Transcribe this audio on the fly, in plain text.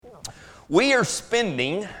We are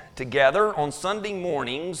spending together on Sunday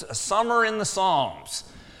mornings a summer in the Psalms.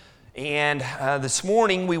 And this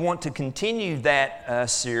morning we want to continue that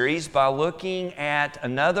series by looking at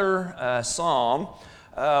another psalm,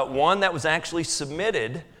 one that was actually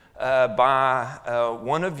submitted by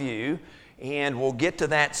one of you. And we'll get to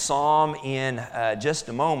that psalm in just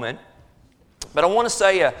a moment. But I want to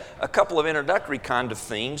say a couple of introductory kind of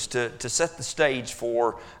things to set the stage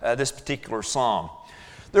for this particular psalm.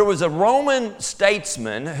 There was a Roman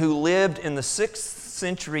statesman who lived in the 6th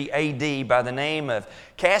century A.D. by the name of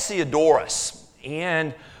Cassiodorus.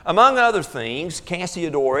 And among other things,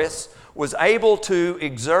 Cassiodorus was able to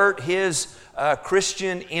exert his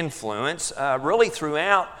Christian influence really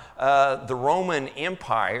throughout the Roman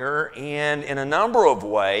Empire, and in a number of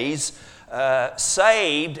ways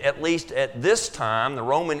saved, at least at this time, the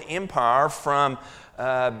Roman Empire from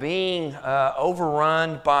being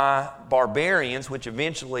overrun by barbarians, which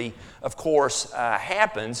eventually, of course,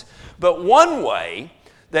 happens. But one way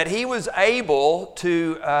that he was able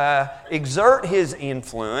to exert his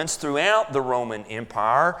influence throughout the Roman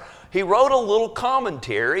Empire, he wrote a little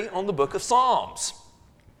commentary on the book of Psalms.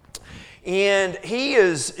 And he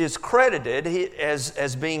is credited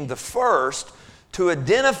as being the first to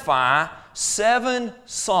identify 7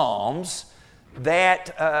 psalms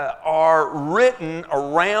that are written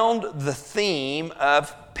around the theme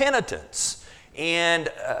of penitence and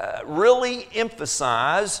really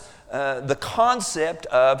emphasize the concept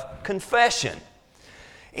of confession.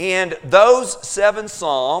 And those 7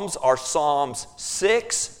 psalms are Psalms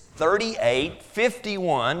 6, 38,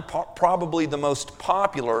 51, probably the most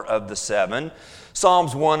popular of the 7,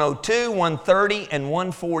 Psalms 102, 130, and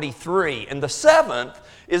 143. And the 7th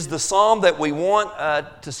is the psalm that we want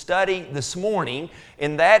to study this morning,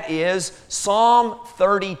 and that is Psalm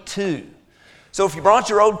 32. So if you brought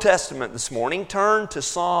your Old Testament this morning, turn to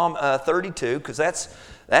Psalm 32, because that's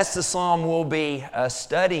the psalm we'll be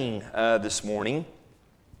studying this morning.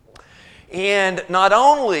 And not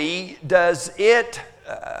only does it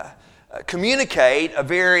communicate a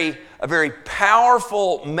very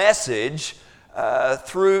powerful message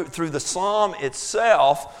through the psalm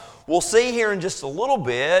itself, we'll see here in just a little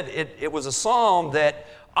bit, it was a psalm that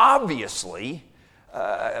obviously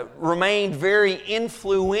remained very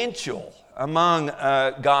influential among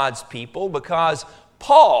God's people, because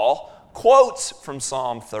Paul quotes from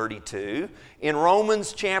Psalm 32 in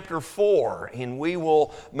Romans chapter 4, and we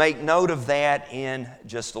will make note of that in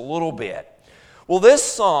just a little bit. Well, this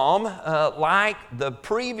psalm, like the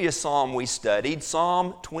previous psalm we studied,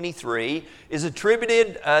 Psalm 23, is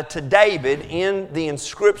attributed to David in the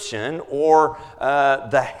inscription or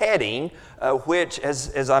the heading, which,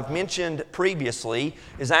 as I've mentioned previously,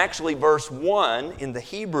 is actually verse 1 in the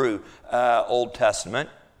Hebrew Old Testament.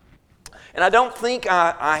 And I don't think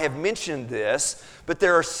I have mentioned this, but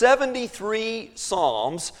there are 73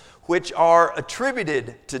 psalms which are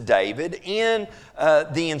attributed to David in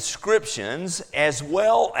the inscriptions, as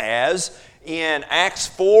well as in Acts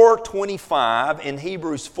 4:25 and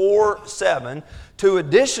Hebrews 4:7, 2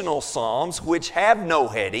 additional psalms which have no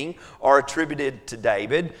heading are attributed to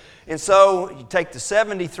David. And so you take the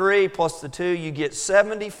 73 plus the 2, you get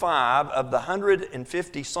 75 of the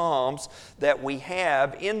 150 psalms that we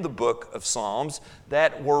have in the book of Psalms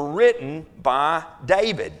that were written by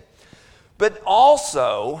David. But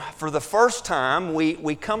also, for the first time,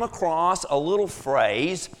 we come across a little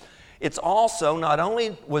phrase. It's also, not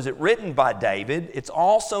only was it written by David, it's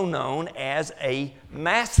also known as a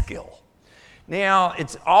maskil. Now,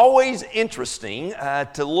 it's always interesting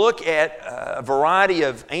to look at a variety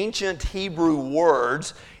of ancient Hebrew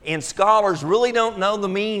words, and scholars really don't know the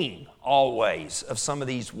meaning always of some of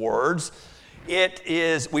these words.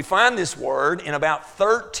 We find this word in about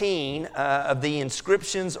 13 of the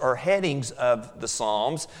inscriptions or headings of the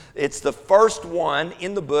Psalms. It's the first one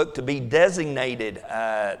in the book to be designated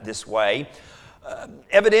this way.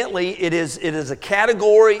 Evidently, it is a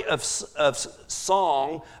category of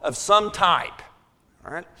song of some type,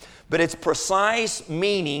 all right? But its precise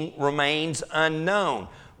meaning remains unknown.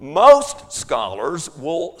 Most scholars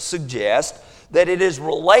will suggest that it is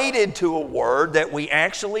related to a word that we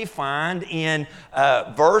actually find in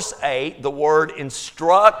verse 8, the word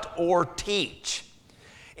instruct or teach.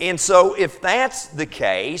 And so if that's the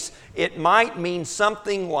case, it might mean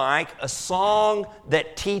something like a song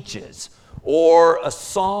that teaches or a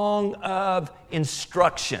song of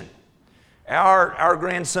instruction. Our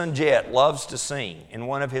grandson Jet loves to sing, and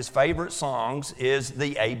one of his favorite songs is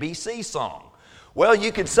the ABC song. Well,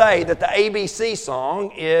 you could say that the ABC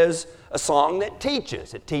song is a song that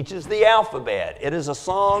teaches. It teaches the alphabet. It is a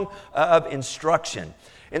song of instruction.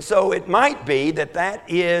 And so it might be that that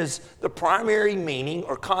is the primary meaning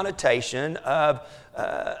or connotation of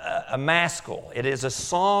a maskil. It is a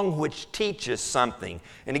song which teaches something.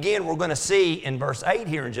 And again, we're going to see in verse 8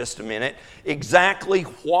 here in just a minute exactly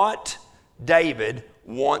what David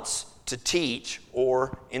wants to teach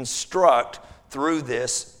or instruct through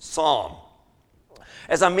this psalm.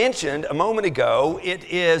 As I mentioned a moment ago, it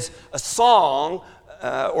is a song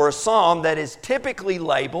or a psalm that is typically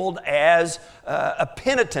labeled as a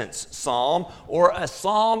penitence psalm or a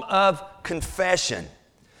psalm of confession,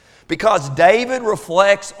 because David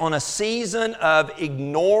reflects on a season of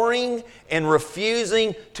ignoring and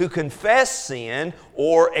refusing to confess sin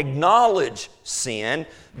or acknowledge sin.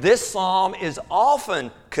 This psalm is often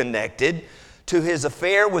connected to his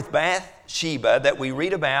affair with Bathsheba that we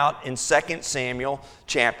read about in 2 Samuel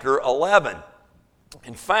chapter 11.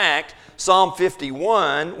 In fact, Psalm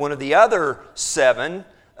 51, one of the other 7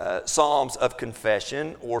 psalms of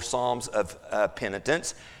confession or psalms of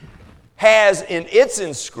penitence, has in its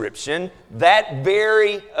inscription that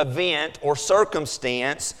very event or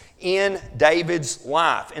circumstance in David's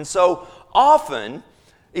life. And so often,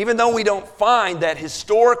 even though we don't find that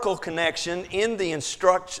historical connection in the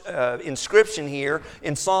inscription here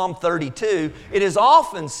in Psalm 32, it is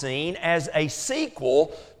often seen as a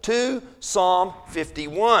sequel to Psalm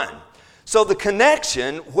 51. So the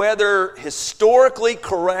connection, whether historically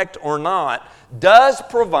correct or not, does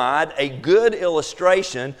provide a good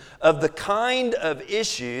illustration of the kind of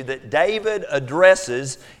issue that David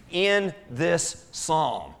addresses in this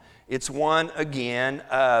psalm. It's one, again,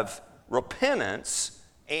 of repentance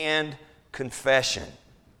and confession.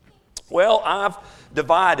 Well, I've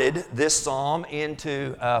divided this psalm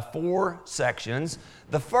into 4 sections.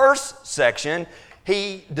 The first section,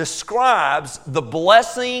 he describes the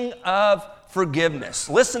blessing of forgiveness.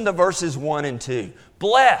 Listen to verses 1 and 2.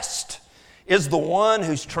 Blessed is the one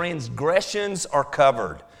whose transgressions are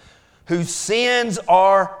covered, whose sins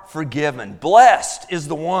are forgiven. Blessed is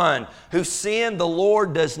the one whose sin the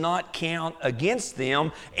Lord does not count against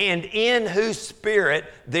them, and in whose spirit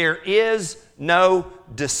there is no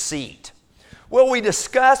deceit. Well, we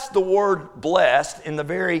discussed the word blessed in the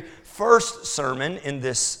very first sermon in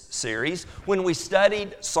this series when we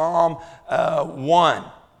studied Psalm 1.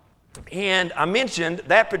 And I mentioned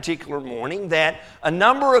that particular morning that a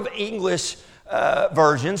number of English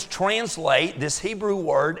versions translate this Hebrew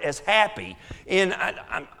word as happy. And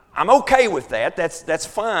I'm okay with that. That's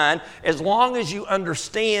fine, as long as you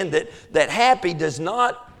understand that happy does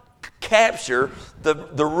not capture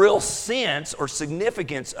the real sense or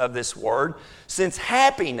significance of this word, since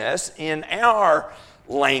happiness in our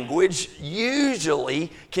language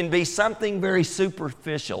usually can be something very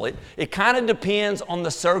superficial. It kind of depends on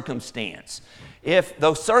the circumstance. If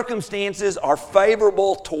those circumstances are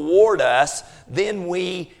favorable toward us, then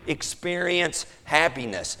we experience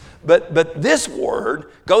happiness. But this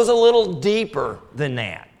word goes a little deeper than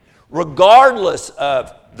that. Regardless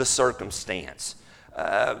of the circumstance,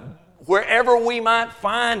 wherever we might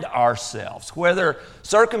find ourselves, whether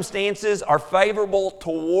circumstances are favorable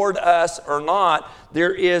toward us or not,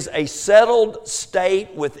 there is a settled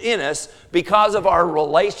state within us because of our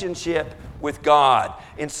relationship with God.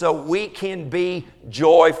 And so we can be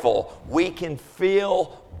joyful. We can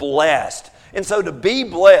feel blessed. And so to be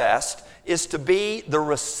blessed is to be the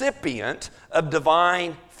recipient of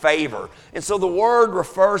divine favor. And so the word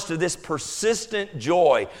refers to this persistent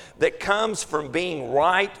joy that comes from being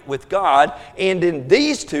right with God. And in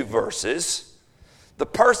these 2 verses, the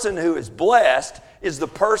person who is blessed is the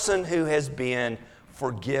person who has been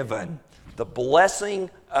forgiven. The blessing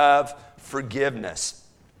of forgiveness.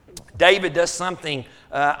 David does something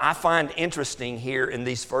I find interesting here in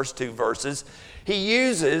these first 2 verses. He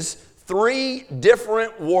uses 3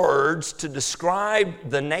 different words to describe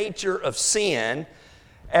the nature of sin,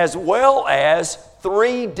 as well as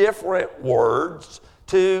 3 different words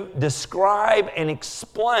to describe and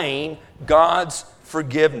explain God's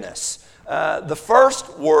forgiveness. The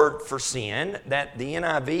first word for sin, that the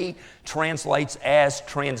NIV translates as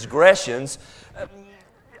transgressions,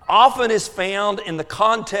 often is found in the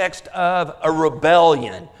context of a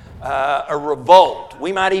rebellion, a revolt.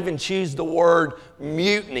 We might even choose the word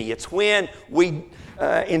mutiny. It's when we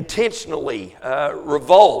intentionally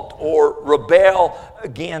revolt or rebel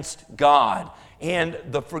against God. And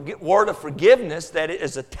the word of forgiveness that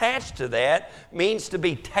is attached to that means to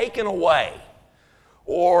be taken away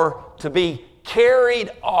or to be carried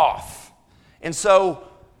off. And so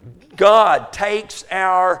God takes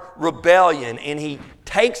our rebellion and He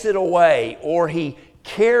takes it away, or He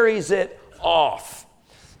carries it off.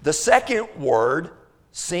 The second word,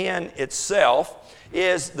 sin itself,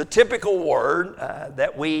 is the typical word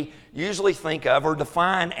that we usually think of or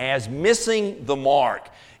define as missing the mark.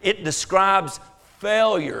 It describes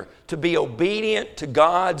failure to be obedient to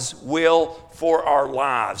God's will for our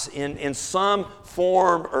lives in some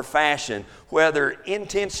form or fashion, whether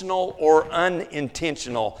intentional or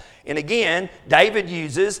unintentional. And again, David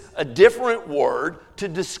uses a different word to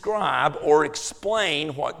describe or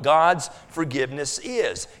explain what God's forgiveness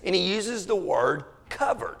is. And he uses the word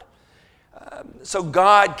covered. So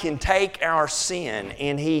God can take our sin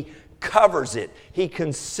and he covers it, he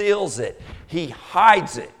conceals it, he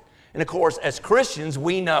hides it. And of course, as Christians,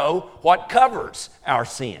 we know what covers our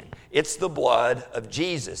sin. It's the blood of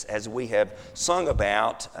Jesus, as we have sung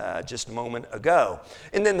about just a moment ago.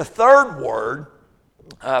 And then the third word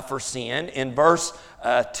for sin in verse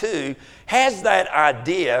 2 has that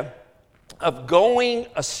idea of going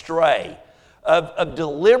astray, of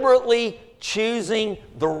deliberately choosing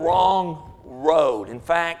the wrong road. In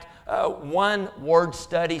fact, one word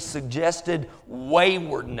study suggested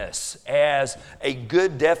waywardness as a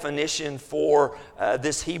good definition for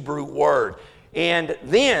this Hebrew word. And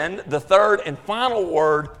then the third and final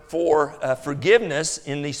word for forgiveness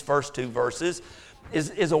in these first two verses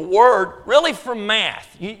is a word really from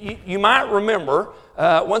math. You might remember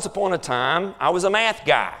once upon a time I was a math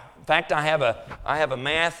guy. In fact, I have a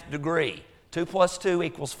math degree. 2 + 2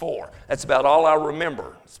 = 4. That's about all I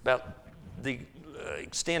remember. It's about the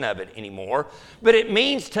extent of it anymore. But it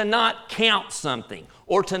means to not count something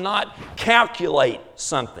or to not calculate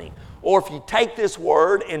something. Or if you take this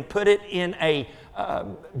word and put it in a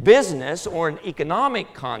business or an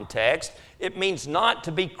economic context, it means not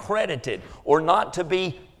to be credited or not to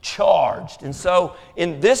be charged. And so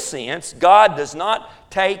in this sense, God does not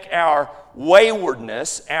take our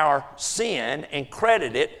waywardness, our sin, and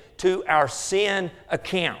credit it to our sin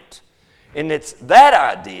account. And it's that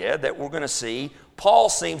idea that we're going to see Paul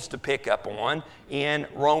seems to pick up on in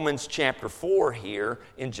Romans chapter 4 here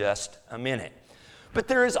in just a minute. But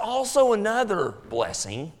there is also another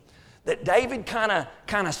blessing that David kind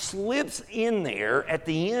of slips in there at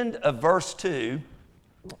the end of verse 2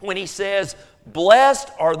 when he says, "Blessed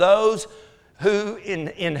are those who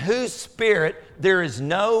in whose spirit there is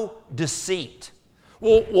no deceit."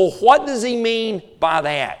 Well, what does he mean by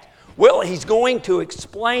that? Well, he's going to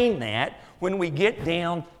explain that when we get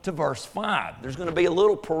down to verse 5. There's going to be a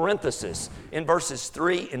little parenthesis in verses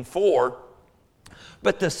 3 and 4.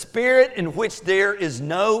 But the spirit in which there is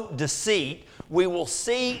no deceit, we will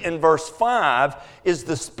see in verse 5, is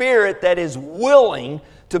the spirit that is willing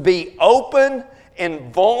to be open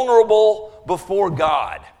and vulnerable before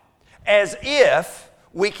God, as if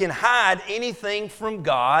we can hide anything from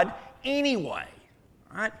God anyway.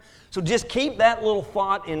 All right? So just keep that little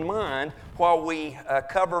thought in mind while we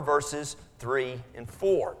cover verses 3 and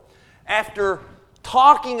 4. After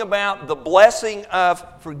talking about the blessing of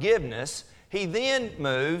forgiveness, he then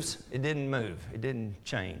moves. It didn't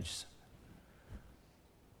change.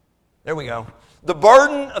 There we go. The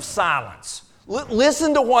burden of silence.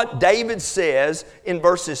 Listen to what David says in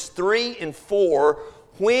verses 3 and 4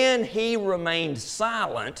 when he remained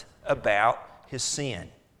silent about his sin.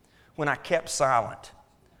 "When I kept silent,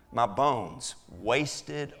 my bones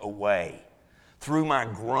wasted away through my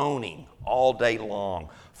groaning all day long.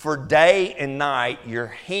 For day and night your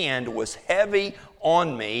hand was heavy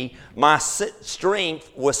on me. My strength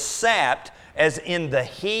was sapped as in the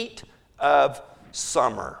heat of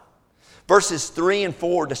summer." Verses 3 and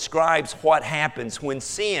 4 describes what happens when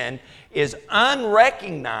sin is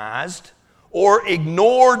unrecognized or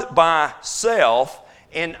ignored by self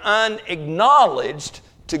and unacknowledged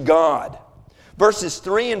to God. Verses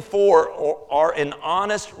 3 and 4 are an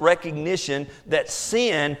honest recognition that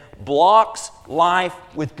sin blocks life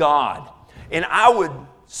with God. And I would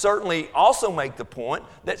certainly also make the point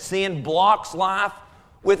that sin blocks life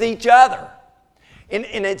with each other.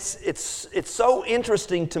 And it's so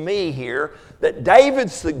interesting to me here that David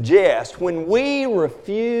suggests when we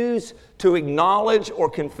refuse to acknowledge or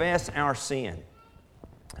confess our sin,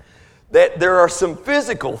 that there are some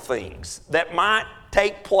physical things that might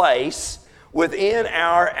take place within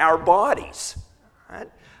our bodies. Right?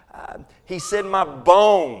 He said, "My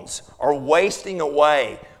bones are wasting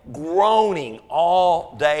away, groaning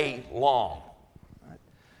all day long." Right?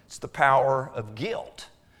 It's the power of guilt.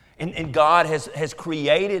 And God has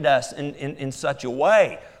created us in such a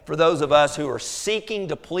way for those of us who are seeking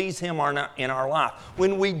to please Him in our life.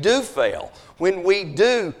 When we do fail, when we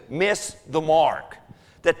do miss the mark,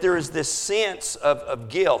 that there is this sense of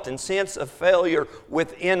guilt and sense of failure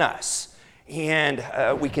within us. And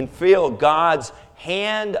we can feel God's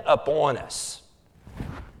hand upon us.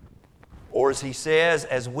 Or as he says,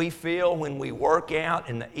 as we feel when we work out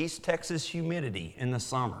in the East Texas humidity in the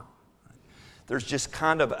summer. There's just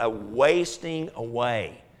kind of a wasting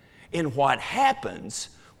away in what happens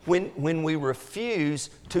when we refuse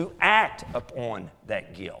to act upon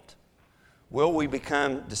that guilt. Well, we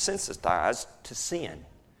become desensitized to sin.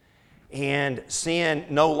 And sin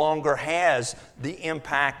no longer has the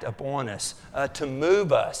impact upon us to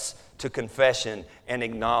move us to confession and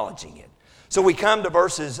acknowledging it. So we come to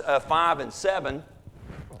verses 5 and 7,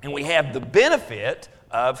 and we have the benefit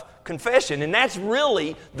of confession. And that's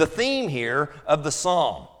really the theme here of the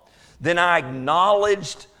psalm. Then I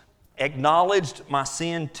acknowledged my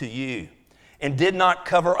sin to you and did not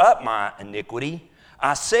cover up my iniquity.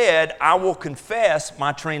 I said, I will confess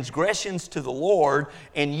my transgressions to the Lord,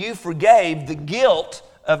 and you forgave the guilt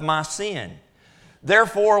of my sin.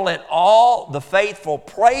 Therefore, let all the faithful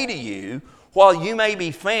pray to you while you may be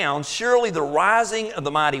found. Surely the rising of the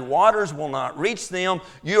mighty waters will not reach them.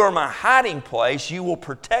 You are my hiding place. You will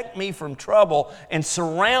protect me from trouble and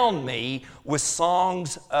surround me with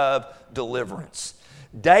songs of deliverance.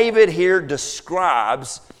 David here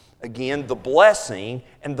describes, again, the blessing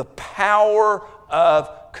and the power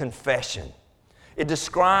of confession. It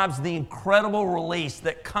describes the incredible release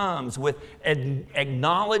that comes with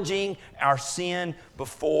acknowledging our sin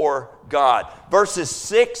before God. Verses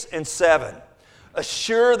 6 and 7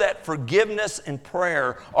 assure that forgiveness and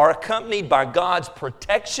prayer are accompanied by God's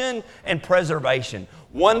protection and preservation.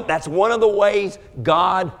 That's one of the ways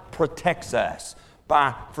God protects us,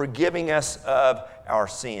 by forgiving us of our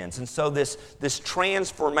sins. And so this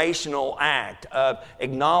transformational act of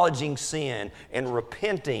acknowledging sin and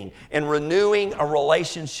repenting and renewing a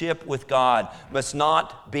relationship with God must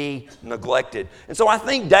not be neglected. And so I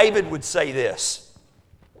think David would say this: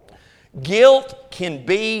 guilt can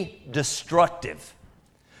be destructive,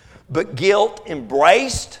 but guilt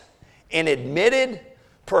embraced and admitted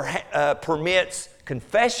permits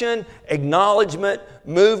confession, acknowledgement,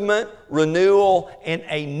 movement, renewal, and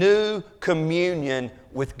a new communion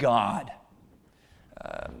with God.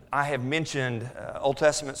 I have mentioned Old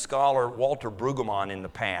Testament scholar Walter Brueggemann in the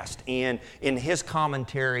past, and in his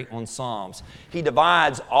commentary on Psalms, he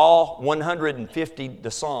divides all 150 of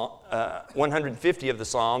the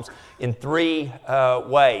Psalms in three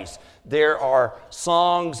ways. There are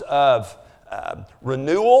songs of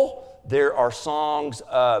renewal, there are songs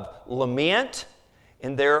of lament,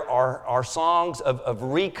 and there are songs of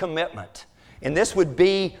recommitment. And this would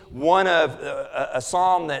be one of a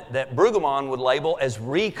psalm that Brueggemann would label as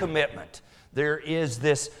recommitment. There is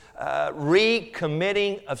this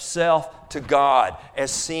recommitting of self to God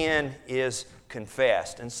as sin is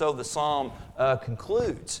confessed. And so the psalm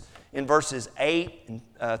concludes in verses 8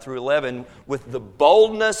 through 11 with the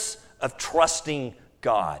boldness of trusting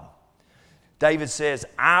God. David says,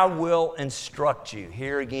 I will instruct you.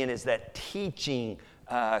 Here again is that teaching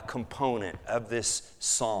component of this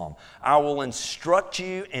psalm. I will instruct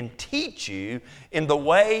you and teach you in the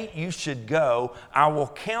way you should go. I will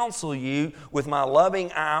counsel you with my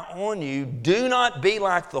loving eye on you. Do not be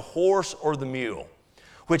like the horse or the mule,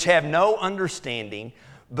 which have no understanding,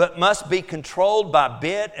 but must be controlled by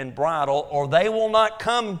bit and bridle, or they will not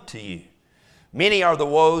come to you. Many are the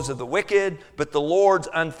woes of the wicked, but the Lord's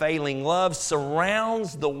unfailing love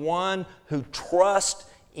surrounds the one who trusts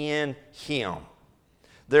in Him.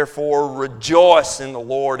 Therefore, rejoice in the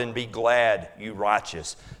Lord and be glad, you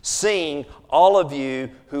righteous. Sing, all of you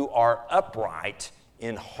who are upright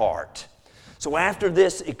in heart. So after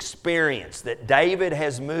this experience that David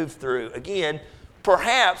has moved through, again,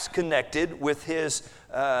 perhaps connected with his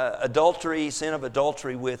sin of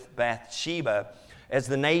adultery with Bathsheba, as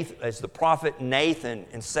the prophet Nathan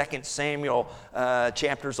in 2 Samuel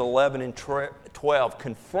chapters 11 and 12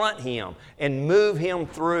 confront him and move him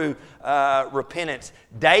through repentance,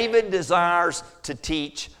 David desires to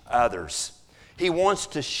teach others. He wants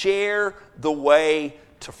to share the way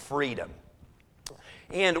to freedom.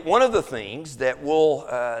 And one of the things that we'll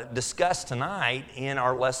discuss tonight in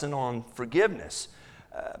our lesson on forgiveness,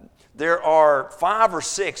 there are 5 or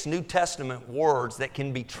 6 New Testament words that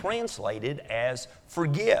can be translated as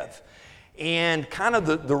forgive. And kind of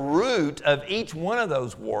the root of each one of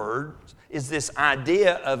those words is this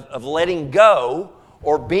idea of letting go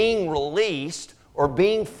or being released or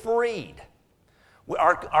being freed.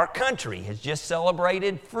 Our country has just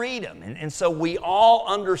celebrated freedom. And so we all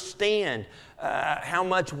understand how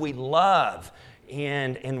much we love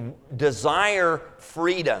and desire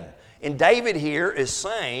freedom. And David here is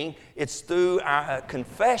saying it's through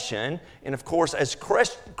confession, and of course as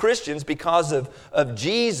Christians, because of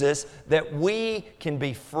Jesus, that we can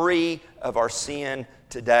be free of our sin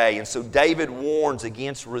today. And so David warns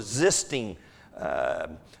against resisting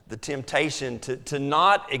the temptation to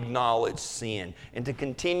not acknowledge sin and to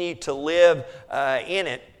continue to live in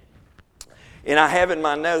it. And I have in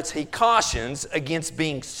my notes, he cautions against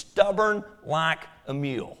being stubborn like a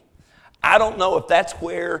mule. I don't know if that's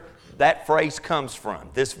where that phrase comes from,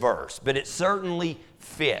 this verse, but it certainly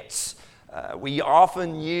fits. We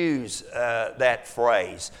often use that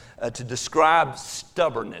phrase to describe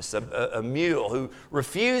stubbornness, a mule who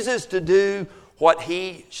refuses to do what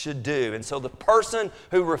he should do. And so the person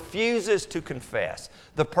who refuses to confess,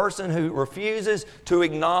 the person who refuses to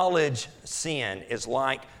acknowledge sin is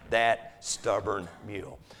like that stubborn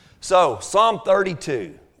mule. So Psalm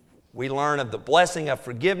 32, we learn of the blessing of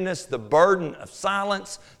forgiveness, the burden of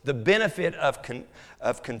silence, the benefit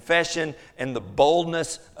of confession, and the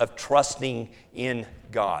boldness of trusting in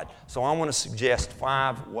God. So I want to suggest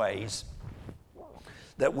 5 ways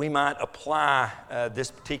that we might apply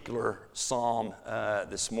this particular psalm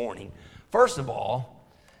this morning. First of all,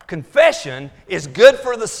 confession is good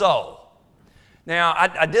for the soul. Now,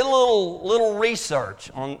 I did a little research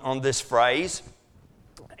on this phrase,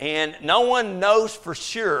 and no one knows for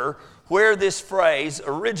sure where this phrase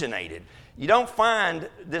originated. You don't find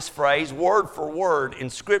this phrase word for word in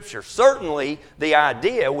Scripture. Certainly, the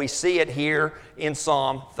idea, we see it here in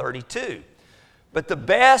Psalm 32. But the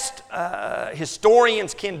best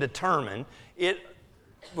historians can determine it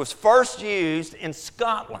was first used in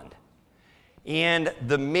Scotland in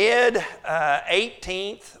the mid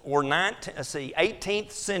 18th or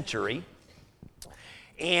 18th century.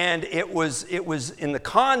 And it was in the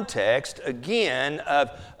context, again,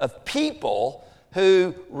 of people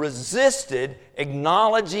who resisted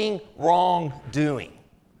acknowledging wrongdoing,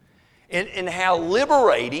 and how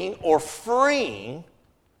liberating or freeing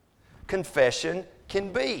confession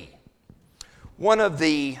can be. One of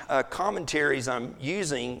the commentaries I'm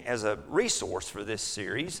using as a resource for this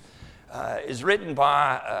series is written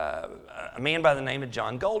by a man by the name of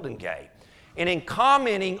John Goldengay. And in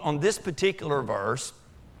commenting on this particular verse,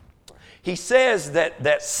 he says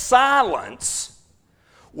that silence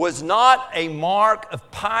was not a mark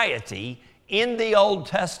of piety in the Old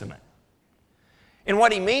Testament. And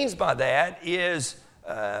what he means by that is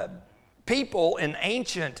people in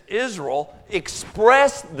ancient Israel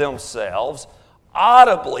expressed themselves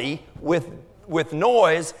audibly with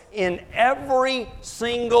noise in every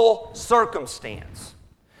single circumstance.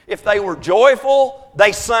 If they were joyful,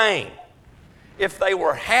 they sang. If they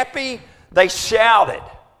were happy, they shouted.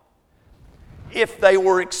 If they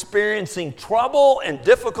were experiencing trouble and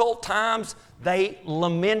difficult times, they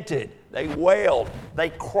lamented, they wailed, they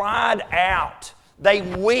cried out, they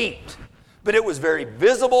wept. But it was very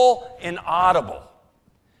visible and audible.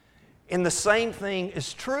 And the same thing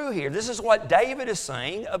is true here. This is what David is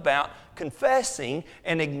saying about confessing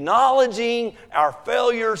and acknowledging our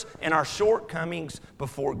failures and our shortcomings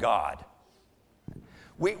before God.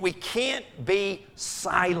 We can't be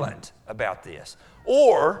silent about this.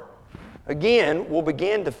 Or, again, we'll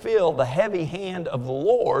begin to feel the heavy hand of the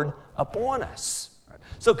Lord upon us.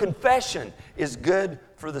 So confession is good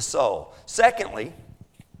for the soul. Secondly,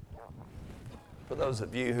 for those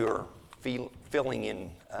of you who are filling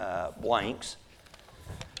in blanks,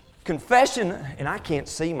 confession, and I can't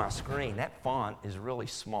see my screen, that font is really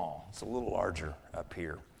small. It's a little larger up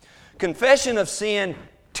here. Confession of sin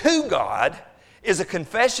to God is a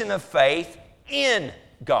confession of faith in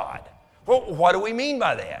God. Well, what do we mean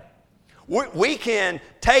by that? We can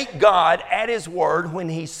take God at His word when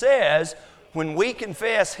He says, when we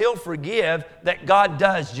confess, He'll forgive, that God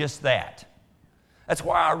does just that. That's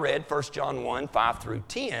why I read 1 John 1, 5 through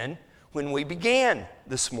 10 when we began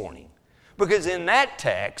this morning. Because in that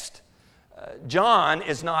text, John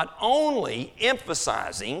is not only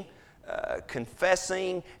emphasizing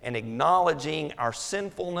confessing and acknowledging our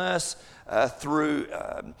sinfulness through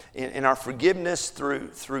in our forgiveness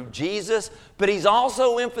through Jesus, but he's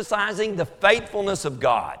also emphasizing the faithfulness of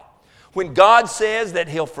God. When God says that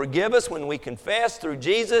He'll forgive us when we confess through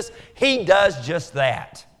Jesus, He does just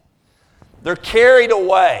that. They're carried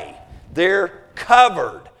away. They're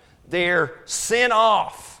covered. They're sent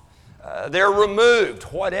off. They're removed.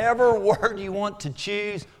 Whatever word you want to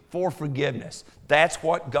choose for forgiveness. That's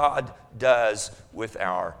what God does with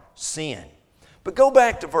our sin. But go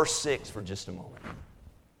back to verse 6 for just a moment.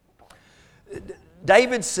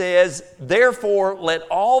 David says, "Therefore let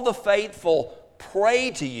all the faithful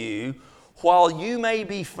pray to you while you may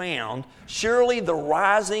be found, surely the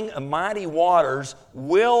rising of mighty waters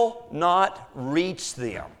will not reach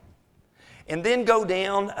them. And then go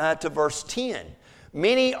down to verse 10.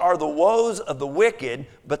 Many are the woes of the wicked,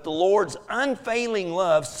 but the Lord's unfailing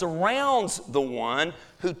love surrounds the one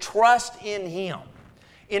who trusts in Him.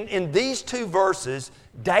 In these two verses,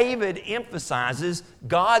 David emphasizes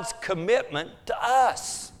God's commitment to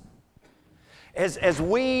us. As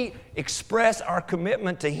we express our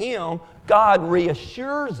commitment to Him, God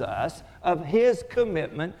reassures us of His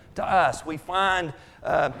commitment to us. We find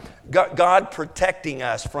God protecting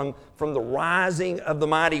us from the rising of the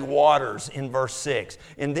mighty waters in verse 6.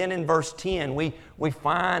 And then in verse 10, we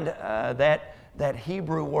find that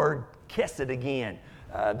Hebrew word kesed again,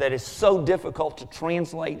 that is so difficult to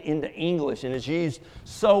translate into English and is used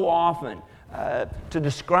so often to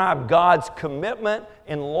describe God's commitment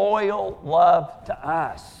and loyal love to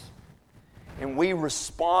us. And we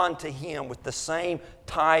respond to Him with the same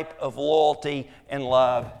type of loyalty and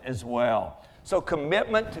love as well. So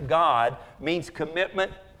commitment to God means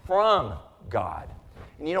commitment from God.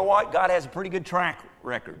 And you know what? God has a pretty good track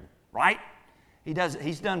record, right?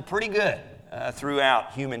 He's done pretty good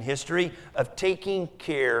throughout human history of taking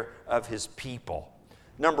care of His people.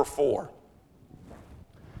 Number 4.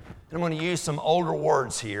 And I'm going to use some older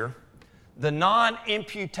words here. The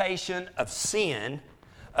non-imputation of sin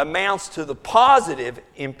amounts to the positive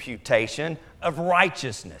imputation of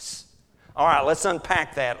righteousness. All right, let's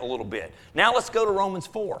unpack that a little bit. Now let's go to Romans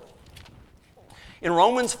 4. In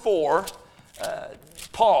Romans 4,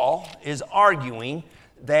 Paul is arguing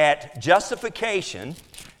that justification,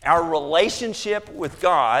 our relationship with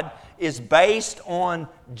God, is based on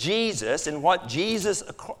Jesus and what Jesus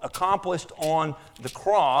accomplished on the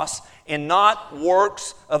cross and not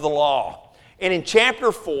works of the law. And in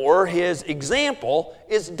chapter 4, his example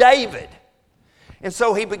is David. And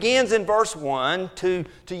so he begins in verse 1 to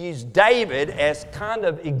use David as kind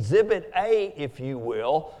of exhibit A, if you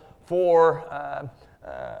will, for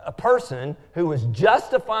a person who was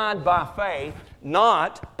justified by faith,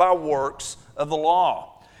 not by works of the law.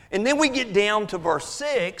 And then we get down to verse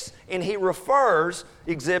 6, and he refers,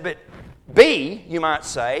 exhibit B, you might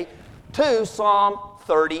say, to Psalm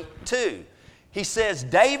 32. He says,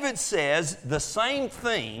 David says the same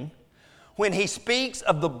thing when he speaks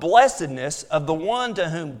of the blessedness of the one to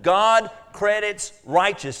whom God credits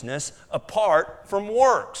righteousness apart from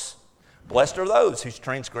works. Blessed are those whose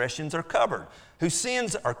transgressions are covered, whose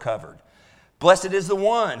sins are covered. Blessed is the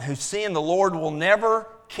one whose sin the Lord will never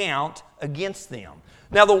count against them.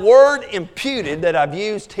 Now, the word imputed that I've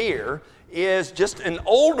used here is just an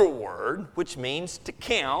older word, which means to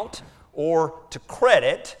count or to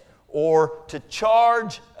credit or to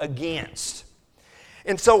charge against.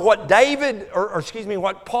 And so what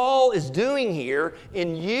what Paul is doing here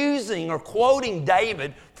in using or quoting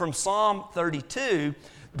David from Psalm 32,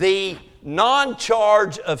 the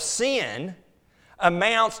non-charge of sin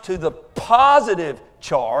amounts to the positive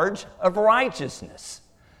charge of righteousness.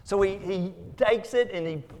 So he takes it and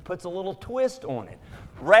he puts a little twist on it.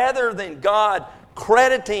 Rather than God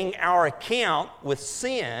crediting our account with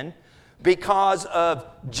sin because of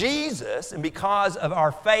Jesus and because of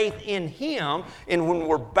our faith in Him, and when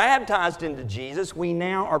we're baptized into Jesus, we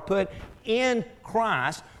now are put in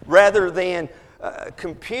Christ, rather than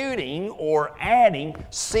computing or adding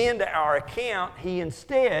sin to our account, He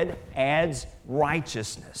instead adds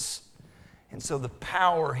righteousness. And so the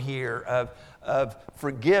power here of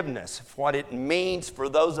forgiveness, what it means for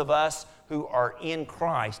those of us who are in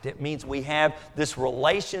Christ. It means we have this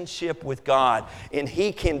relationship with God, and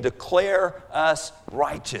He can declare us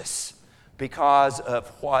righteous because of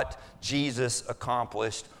what Jesus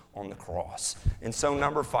accomplished on the cross. And so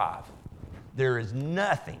number 5, there is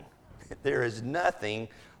nothing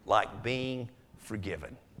like being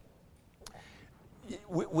forgiven.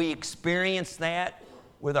 We experience that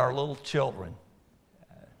with our little children.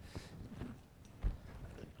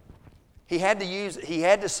 He had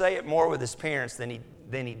to say it more with his parents than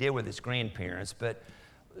he did with his grandparents. But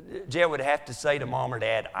Jed would have to say to mom or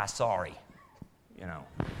dad, "I'm sorry,"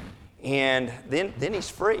 and then he's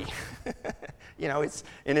free.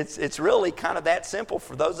 It's really kind of that simple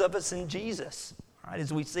for those of us in Jesus, right?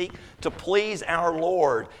 As we seek to please our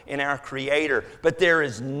Lord and our Creator. But there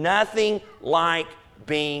is nothing like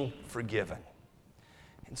being forgiven.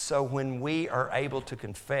 And so when we are able to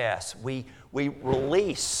confess, we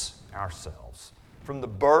release ourselves from the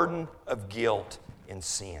burden of guilt and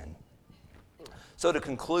sin. So to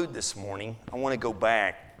conclude this morning, I want to go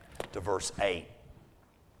back to verse 8,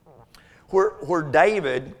 where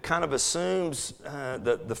David kind of assumes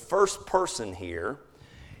the first person here.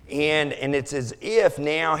 And it's as if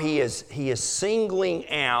now he is singling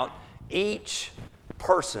out each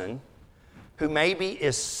person who maybe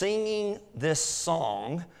is singing this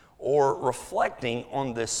song or reflecting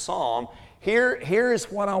on this psalm. Here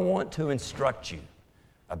is what I want to instruct you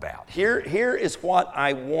about. Here is what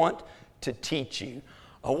I want to teach you.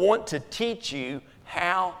 I want to teach you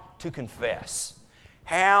how to confess,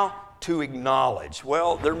 how to acknowledge.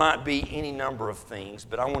 Well, there might be any number of things,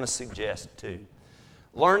 but I want to suggest two.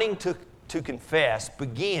 Learning to confess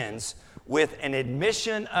begins with an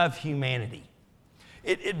admission of humanity.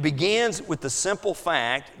 It begins with the simple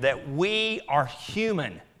fact that we are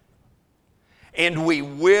human and we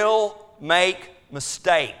will make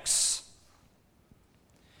mistakes.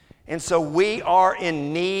 And so we are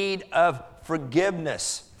in need of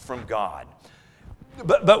forgiveness from God.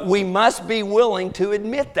 But we must be willing to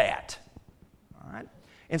admit that. All right?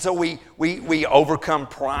 And so we overcome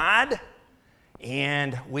pride.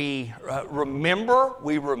 And we remember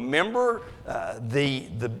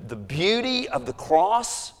the beauty of the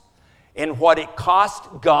cross and what it cost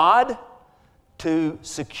God to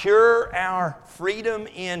secure our freedom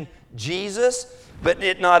in Jesus. But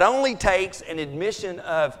it not only takes an admission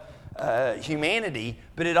of humanity,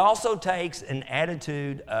 but it also takes an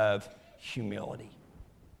attitude of humility.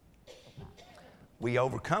 We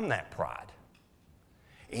overcome that pride.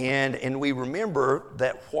 And we remember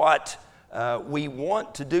that what we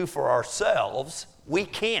want to do for ourselves, we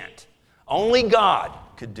can't. Only God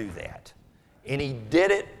could do that. And He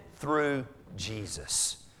did it through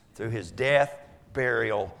Jesus, through His death,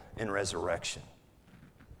 burial, and resurrection.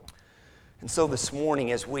 And so this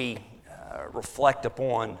morning, as we reflect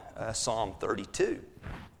upon Psalm 32,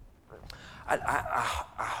 I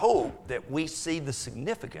hope that we see the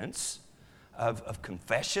significance of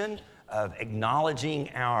confession, of acknowledging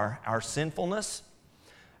our sinfulness.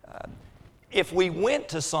 If we went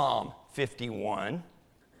to Psalm 51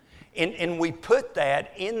 and we put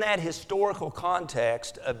that in that historical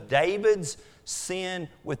context of David's sin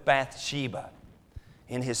with Bathsheba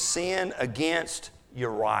and his sin against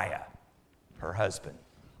Uriah, her husband,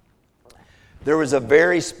 there was a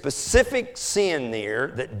very specific sin there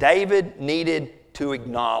that David needed to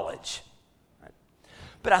acknowledge.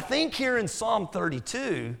 But I think here in Psalm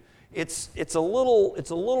 32, it's a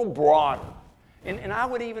little broader. And I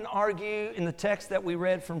would even argue in the text that we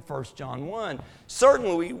read from 1 John 1,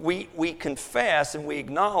 certainly we confess and we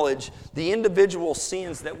acknowledge the individual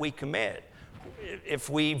sins that we commit. If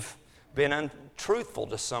we've been untruthful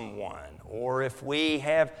to someone, or if we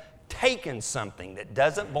have taken something that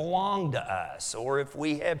doesn't belong to us, or if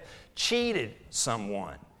we have cheated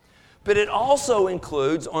someone. But it also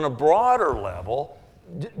includes, on a broader level,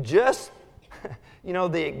 just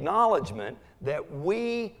the acknowledgement that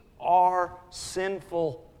we are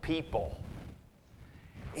sinful people.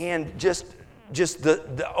 And just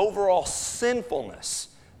the overall sinfulness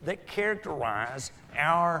that characterize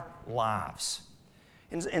our lives.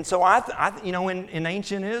 And so in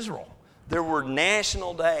ancient Israel, there were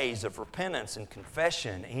national days of repentance and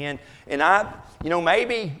confession. And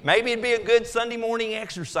maybe it'd be a good Sunday morning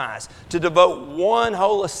exercise to devote one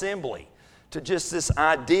whole assembly to just this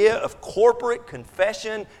idea of corporate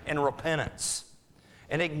confession and repentance,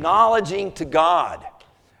 and acknowledging to God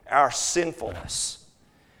our sinfulness,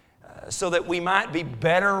 so that we might be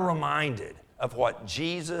better reminded of what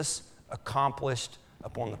Jesus accomplished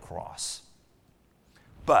upon the cross.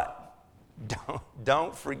 But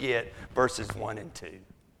don't forget verses 1 and 2,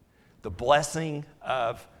 the blessing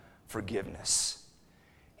of forgiveness.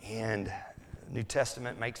 And the New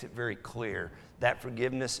Testament makes it very clear that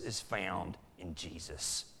forgiveness is found in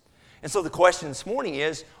Jesus. And so the question this morning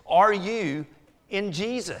is, are you in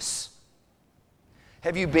Jesus?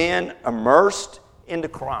 Have you been immersed into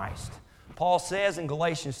Christ? Paul says in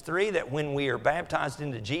Galatians 3 that when we are baptized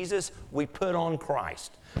into Jesus, we put on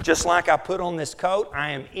Christ. Just like I put on this coat,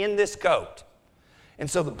 I am in this coat. And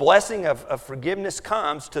so the blessing of forgiveness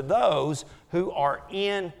comes to those who are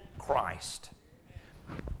in Christ.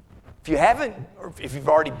 If you haven't, or if you've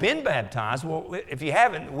already been baptized, well, if you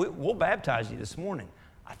haven't, we'll baptize you this morning.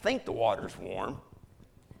 I think the water's warm.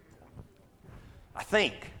 I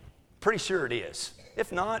think. Pretty sure it is.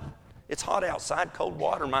 If not, it's hot outside. Cold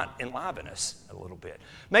water might enliven us a little bit.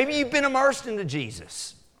 Maybe you've been immersed into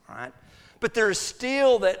Jesus, all right? But there's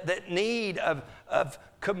still that need of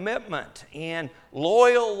commitment and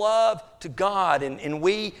loyal love to God. And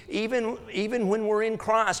we, even when we're in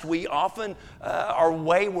Christ, we often are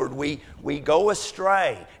wayward. We go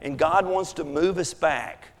astray. And God wants to move us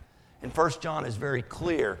back. And 1 John is very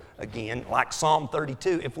clear, again, like Psalm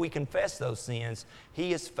 32, if we confess those sins,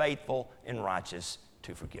 He is faithful and righteous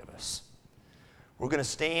to forgive us. We're going to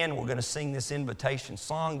stand. We're going to sing this invitation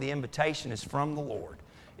song. The invitation is from the Lord.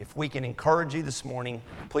 If we can encourage you this morning,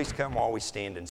 please come while we stand and